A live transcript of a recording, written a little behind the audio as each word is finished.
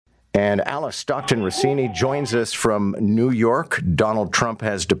And Alice Stockton-Rossini joins us from New York. Donald Trump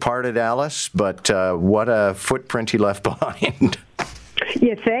has departed, Alice, but what a footprint he left behind.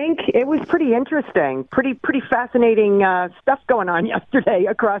 You think? It was pretty interesting, pretty fascinating stuff going on yesterday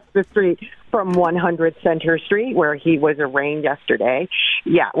across the street from 100 Center Street, where he was arraigned yesterday.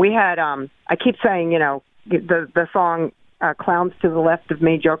 Yeah, we had, I keep saying, the song, clowns to the left of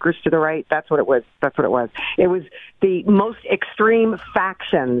me, jokers to the right. That's what it was. It was the most extreme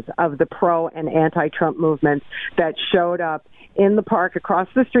factions of the pro and anti-Trump movements that showed up in the park across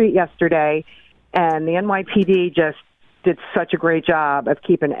the street yesterday, and the NYPD just did such a great job of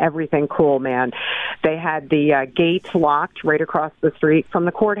keeping everything cool, man. They had the gates locked right across the street from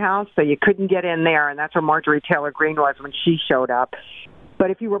the courthouse, so you couldn't get in there, and that's where Marjorie Taylor Greene was when she showed up.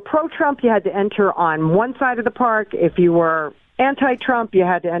 But if you were pro-Trump, you had to enter on one side of the park. If you were anti-Trump, you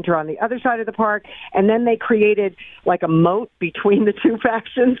had to enter on the other side of the park. And then they created like a moat between the two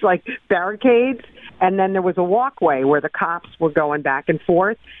factions, like barricades. And then there was a walkway where the cops were going back and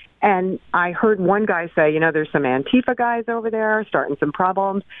forth. And I heard one guy say, there's some Antifa guys over there starting some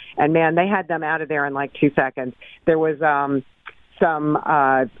problems. And, man, they had them out of there in like 2 seconds. There was some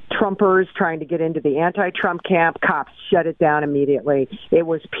Trumpers trying to get into the anti-Trump camp. Cops shut it down immediately. It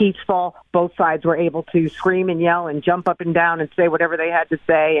was peaceful. Both sides were able to scream and yell and jump up and down and say whatever they had to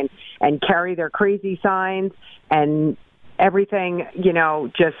say and carry their crazy signs, and everything,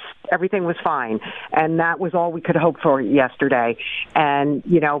 just everything was fine. And that was all we could hope for yesterday. And,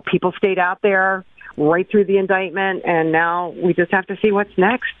 people stayed out there right through the indictment, and now we just have to see what's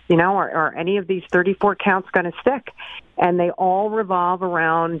next, are any of these 34 counts going to stick? And they all revolve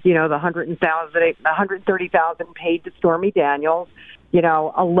around, the 130,000 paid to Stormy Daniels.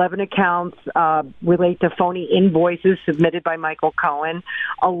 11 accounts relate to phony invoices submitted by Michael Cohen.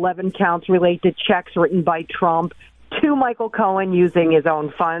 11 counts relate to checks written by Trump to Michael Cohen using his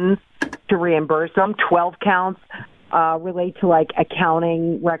own funds to reimburse them. 12 counts relate to like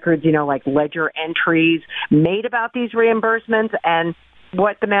accounting records, like ledger entries made about these reimbursements. And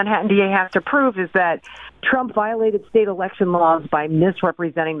what the Manhattan DA has to prove is that Trump violated state election laws by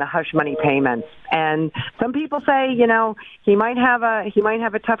misrepresenting the hush money payments. And some people say, he might have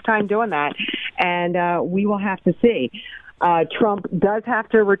a tough time doing that. And we will have to see. Trump does have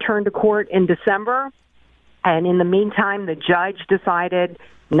to return to court in December. And in the meantime, the judge decided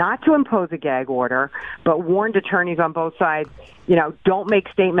not to impose a gag order, but warned attorneys on both sides, don't make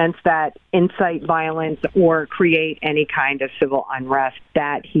statements that incite violence or create any kind of civil unrest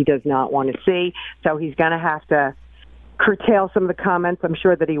that he does not want to see. So he's going to have to curtail some of the comments I'm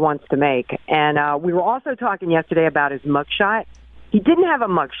sure that he wants to make. And we were also talking yesterday about his mugshot. He didn't have a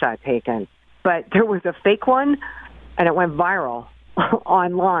mugshot taken, but there was a fake one, and it went viral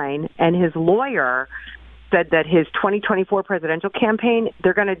online, and his lawyer said that his 2024 presidential campaign,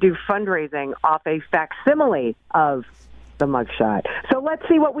 they're going to do fundraising off a facsimile of the mugshot. So let's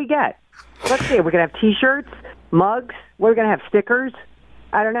see what we get. Let's see. We're going to have T-shirts, mugs. We're going to have stickers.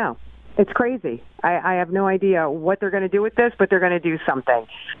 I don't know. It's crazy. I have no idea what they're going to do with this, but they're going to do something.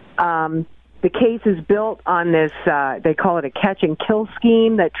 The case is built on this, they call it a catch and kill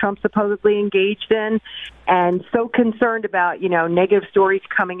scheme that Trump supposedly engaged in, and so concerned about, negative stories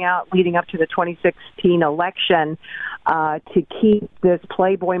coming out leading up to the 2016 election to keep this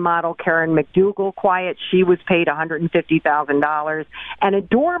Playboy model, Karen McDougal, quiet. She was paid $150,000. And a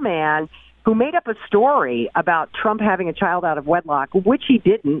doorman who made up a story about Trump having a child out of wedlock, which he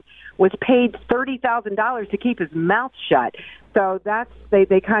didn't, was paid $30,000 to keep his mouth shut. So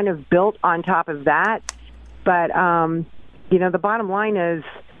they kind of built on top of that. But, the bottom line is,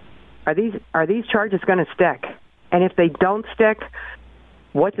 are these charges going to stick? And if they don't stick,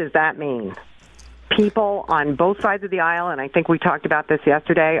 what does that mean? People on both sides of the aisle, and I think we talked about this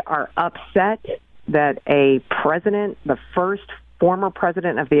yesterday, are upset that a president, the first former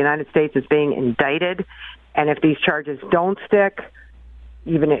president of the United States, is being indicted. And if these charges don't stick,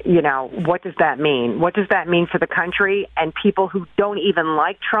 what does that mean? What does that mean for the country? And people who don't even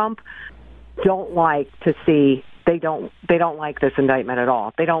like Trump don't like to see, they don't like this indictment at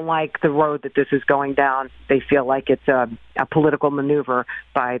all. They don't like the road that this is going down. They feel like it's a political maneuver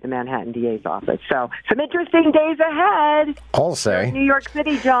by the Manhattan DA's office. So some interesting days ahead. I'll say. New York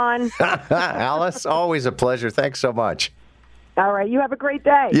City, John. Alice, always a pleasure. Thanks so much. All right. You have a great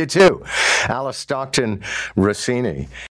day. You too. Alice Stockton-Rossini.